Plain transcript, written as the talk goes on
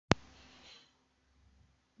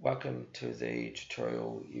Welcome to the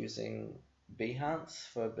tutorial using Behance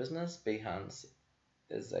for business. Behance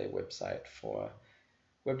is a website for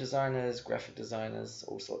web designers, graphic designers,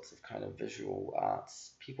 all sorts of kind of visual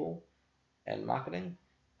arts people and marketing.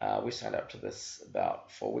 We signed up to this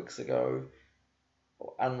about 4 weeks ago.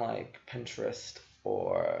 Unlike Pinterest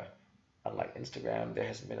or unlike Instagram, there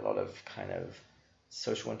hasn't been a lot of kind of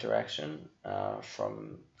social interaction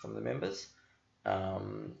from the members.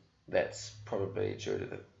 That's probably due to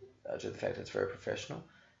the fact that it's very professional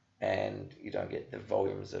and you don't get the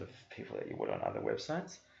volumes of people that you would on other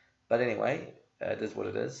websites. But anyway, it is what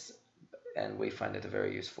it is, and we find it a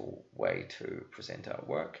very useful way to present our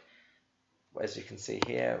work. As you can see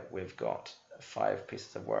here, we've got 5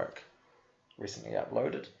 pieces of work recently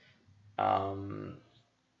uploaded.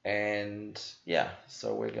 And yeah,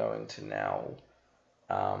 so we're going to now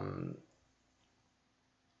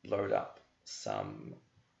load up some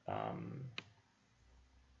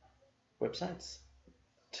websites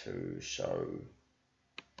to show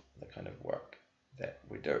the kind of work that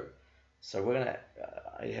we do. So we're gonna,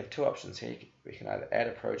 you have 2 options here. We can either add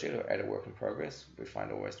a project or add a work in progress. We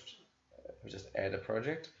find always we just add a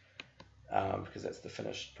project because that's the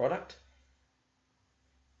finished product.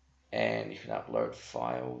 And you can upload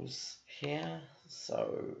files here.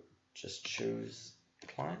 So just choose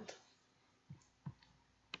client.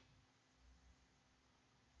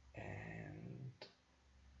 And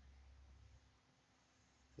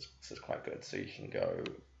this is quite good. So you can go,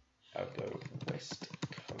 I'll go West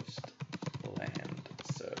Coast Land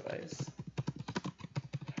Surveys,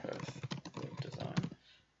 Perth Web Design.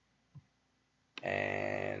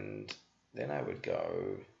 And then I would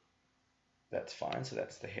go, that's fine, so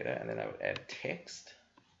that's the header, and then I would add text,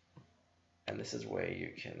 and this is where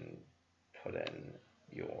you can put in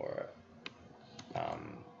your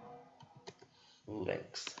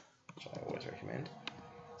links, which I always recommend.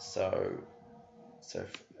 So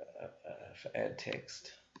for add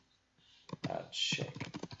text, check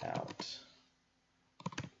out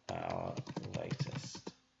our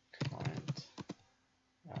latest client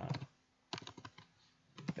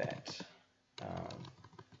that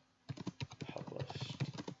published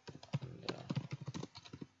under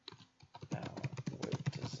our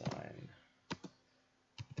web design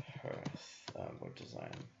Perth web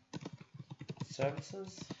design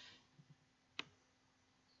services.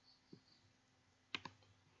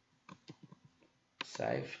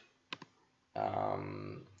 Save.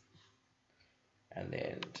 And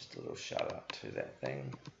then just a little shout out to that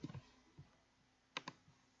thing.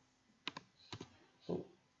 Ooh.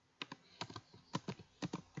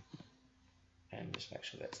 And just make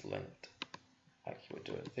sure that's linked like you would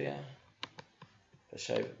do it there. The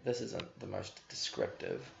shape, this isn't the most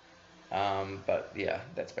descriptive, but yeah,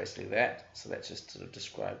 that's basically that. So that just sort of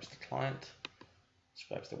describes the client,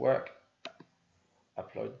 describes the work.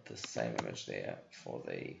 Upload the same image there for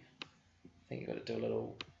the, I think you've got to do a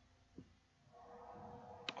little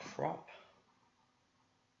crop,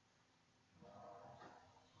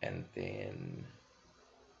 and then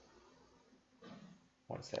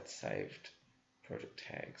once that's saved, project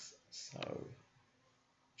tags, so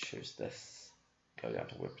choose this, go down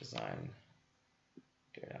to web design,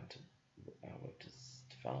 go down to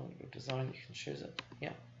development, web design, you can choose it, yeah,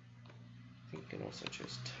 I think you can also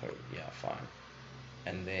choose to, yeah, fine,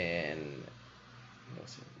 and then you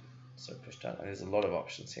also, so push down, and there's a lot of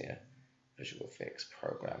options here, visual effects,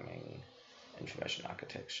 programming, information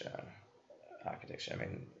architecture, I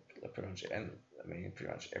mean, pretty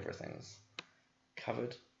much everything's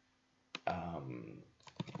covered.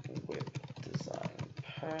 Web design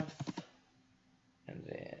Perth, and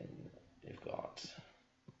then you've got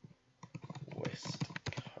West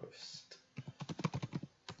Coast.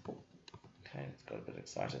 Okay, it's got a bit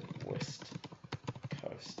excited. West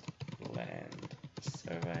Coast Land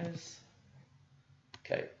Surveys.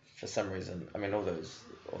 Okay, for some reason, I mean, all those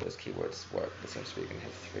keywords work. It seems to be you can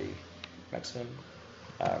have 3 maximum.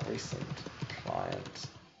 Recent client,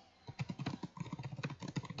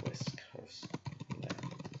 West Coast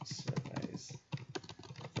Land Surveys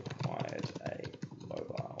required a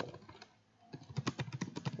mobile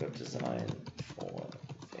web design for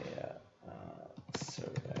their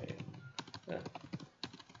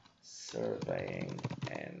surveying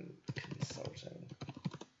and consulting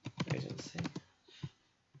agency.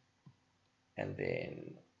 And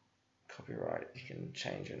then copyright, you can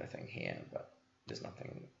change anything here, but there's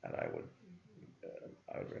nothing that I would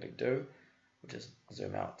really do. We'll just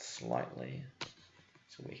zoom out slightly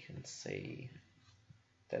so we can see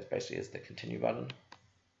that basically is the continue button,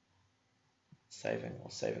 saving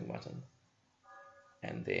button,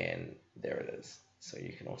 and then there it is. So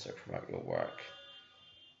you can also promote your work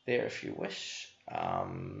there if you wish,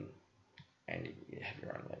 and you have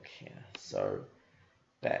your own link here. So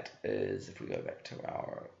that is, if we go back to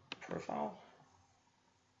our profile,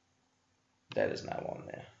 that is now on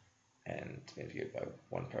there and been viewed by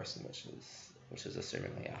one person, which is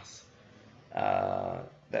assumingly us.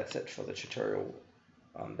 That's it for the tutorial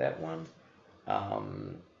on that one.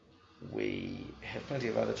 We have plenty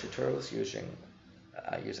of other tutorials using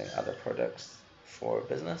other products for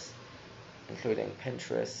business, including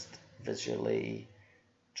Pinterest, Visually,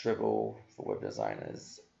 Dribble for web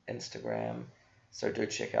designers, Instagram. So do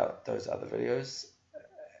check out those other videos,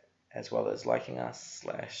 as well as liking us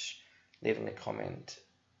 / leaving a comment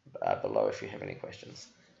below if you have any questions.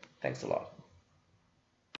 Thanks a lot.